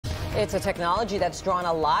It's a technology that's drawn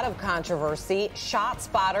a lot of controversy.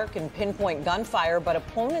 ShotSpotter can pinpoint gunfire, but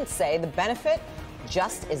opponents say the benefit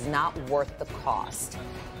just is not worth the cost.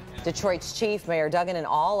 Detroit's chief, Mayor Duggan, and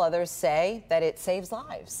all others say that it saves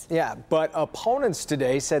lives. Yeah, but opponents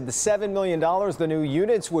today said the $7 million the new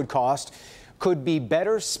units would cost could be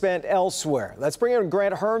better spent elsewhere. Let's bring in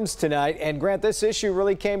Grant Herms tonight. And Grant, this issue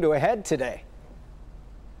really came to a head today.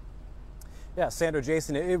 Yeah, Sandra,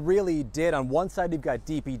 Jason, it really did. On one side, you've got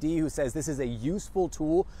DPD, who says this is a useful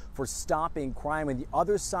tool for stopping crime. And the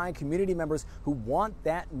other side, community members who want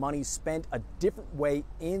that money spent a different way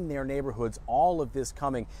in their neighborhoods. All of this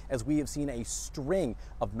coming as we have seen a string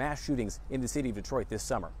of mass shootings in the city of Detroit this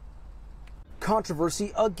summer.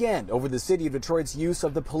 Controversy again over the city of Detroit's use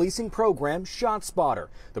of the policing program ShotSpotter.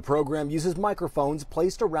 The program uses microphones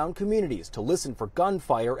placed around communities to listen for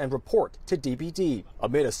gunfire and report to DPD.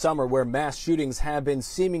 Amid a summer where mass shootings have been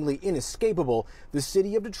seemingly inescapable, the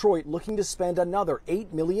city of Detroit looking to spend another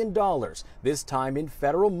 $8 million, this time in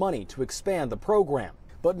federal money, to expand the program.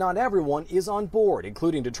 But not everyone is on board,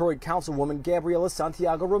 including Detroit Councilwoman Gabriela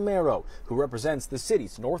Santiago Romero, who represents the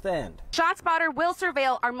city's North End. ShotSpotter will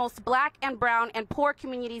surveil our most black and brown and poor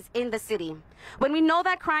communities in the city. When we know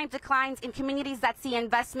that crime declines in communities that see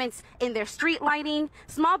investments in their street lighting,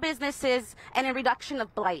 small businesses, and a reduction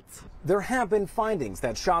of blight. There have been findings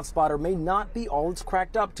that ShotSpotter may not be all it's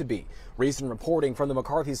cracked up to be. Recent reporting from the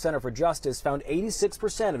McCarthy Center for Justice found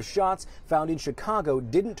 86% of shots found in Chicago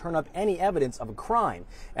didn't turn up any evidence of a crime.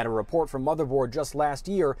 And a report from Motherboard just last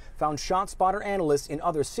year found ShotSpotter analysts in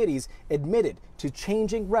other cities admitted to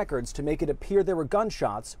changing records to make it appear there were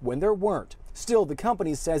gunshots when there weren't. Still, the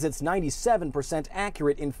company says it's 97%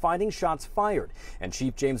 accurate in finding shots fired, and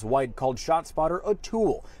Chief James White called ShotSpotter a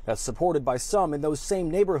tool that's supported by some in those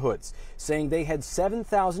same neighborhoods, saying they had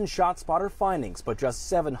 7,000 ShotSpotter findings, but just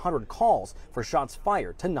 700 calls for shots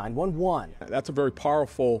fired to 911. That's a very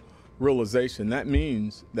powerful realization. That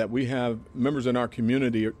means that we have members in our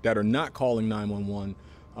community that are not calling 911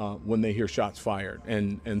 when they hear shots fired,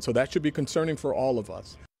 and so that should be concerning for all of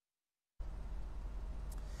us.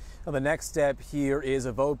 Well, the next step here is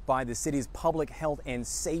a vote by the city's Public Health and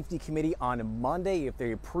Safety Committee on Monday. If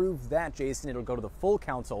they approve that, Jason, it'll go to the full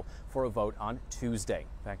council for a vote on Tuesday.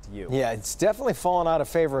 Back to you. Yeah, it's definitely fallen out of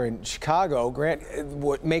favor in Chicago. Grant,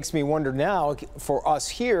 what makes me wonder now for us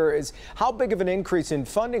here is how big of an increase in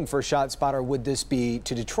funding for ShotSpotter would this be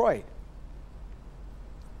to Detroit?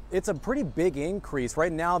 It's a pretty big increase.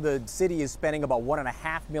 Right now, the city is spending about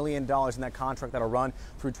 $1.5 million in that contract that'll run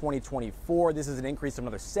through 2024. This is an increase of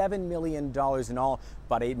another $7 million in all,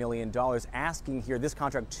 about $8 million. Asking here, this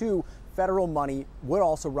contract too, federal money would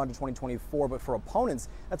also run to 2024, but for opponents,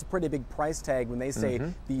 that's a pretty big price tag when they say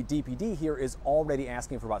the DPD here is already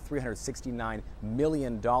asking for about $369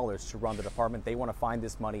 million to run the department. They want to find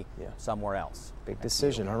this money somewhere else. Big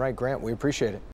decision. All right, Grant, we appreciate it.